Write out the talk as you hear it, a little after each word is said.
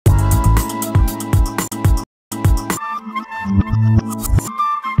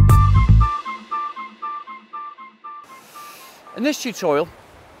In this tutorial,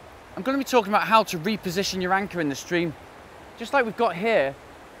 I'm going to be talking about how to reposition your anchor in the stream. Just like we've got here,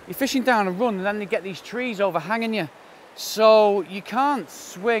 you're fishing down a run and then you get these trees overhanging you. So you can't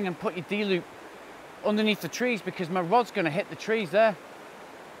swing and put your D-loop underneath the trees because my rod's going to hit the trees there.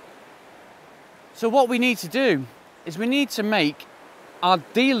 So what we need to do is we need to make our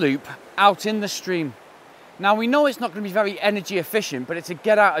D-loop out in the stream. Now we know it's not going to be very energy efficient, but it's a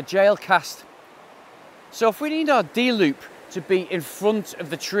get out of jail cast. So if we need our D-loop to be in front of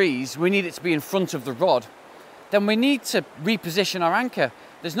the trees, we need it to be in front of the rod, then we need to reposition our anchor.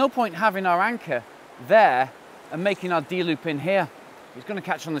 There's no point having our anchor there and making our D-loop in here. It's going to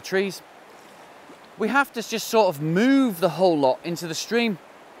catch on the trees. We have to just sort of move the whole lot into the stream.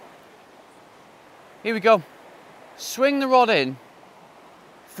 Here we go. Swing the rod in,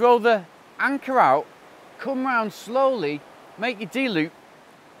 throw the anchor out, come round slowly, make your D-loop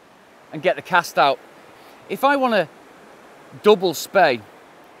and get the cast out. If I want to double spey,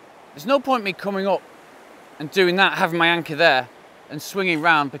 there's no point me coming up and doing that, having my anchor there and swinging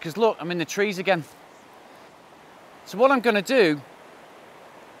round, because look, I'm in the trees again. So what I'm going to do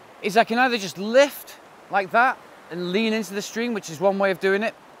is I can either just lift like that and lean into the stream, which is one way of doing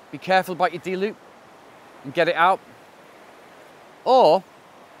it. Be careful about your D-loop and get it out. Or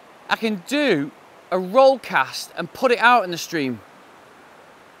I can do a roll cast and put it out in the stream.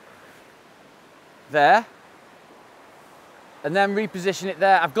 There. And then reposition it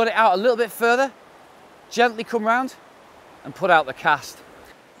there. I've got it out a little bit further, gently come round and put out the cast.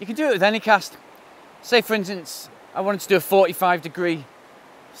 You can do it with any cast. Say for instance, I wanted to do a 45-degree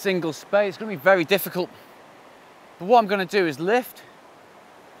single spey. It's going to be very difficult. But what I'm going to do is lift,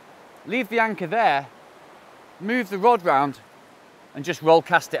 leave the anchor there, move the rod round and just roll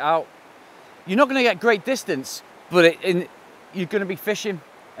cast it out. You're not going to get great distance, but you're going to be fishing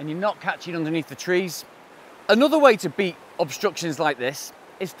and you're not catching underneath the trees. Another way to beat obstructions like this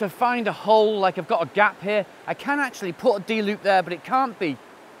is to find a hole. Like I've got a gap here. I can actually put a D-loop there, but it can't be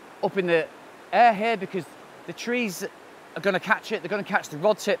up in the air here because the trees are going to catch it. They're going to catch the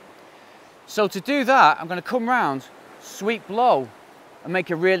rod tip. So to do that, I'm going to come round, sweep low and make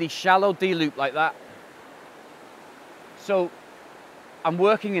a really shallow D-loop like that. So I'm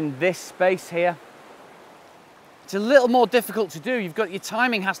working in this space here. It's a little more difficult to do. Your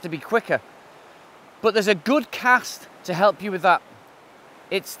timing has to be quicker. But there's a good cast to help you with that.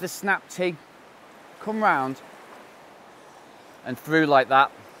 It's the snap T. Come round and through like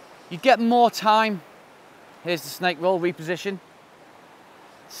that. You get more time. Here's the snake roll reposition.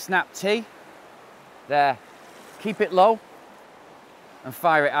 Snap T. There. Keep it low and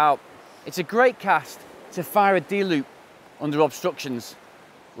fire it out. It's a great cast to fire a D-loop under obstructions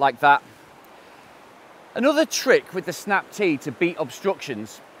like that. Another trick with the snap T to beat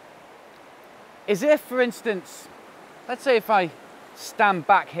obstructions is if, for instance, let's say if I stand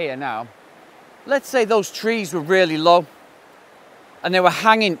back here now, let's say those trees were really low and they were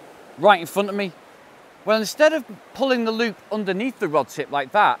hanging right in front of me. Well, instead of pulling the loop underneath the rod tip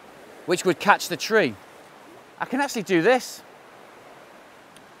like that, which would catch the tree, I can actually do this.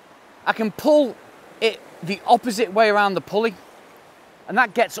 I can pull it the opposite way around the pulley and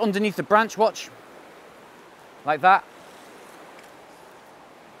that gets underneath the branch, watch, like that.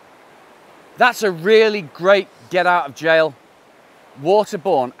 That's a really great get out of jail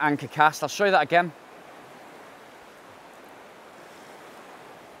waterborne anchor cast. I'll show you that again.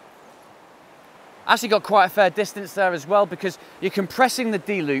 Actually got quite a fair distance there as well because you're compressing the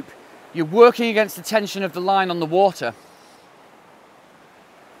D-loop, you're working against the tension of the line on the water,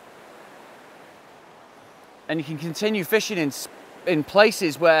 and you can continue fishing in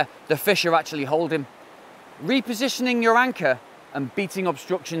places where the fish are actually holding. Repositioning your anchor and beating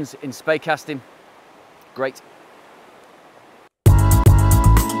obstructions in spey casting. Great.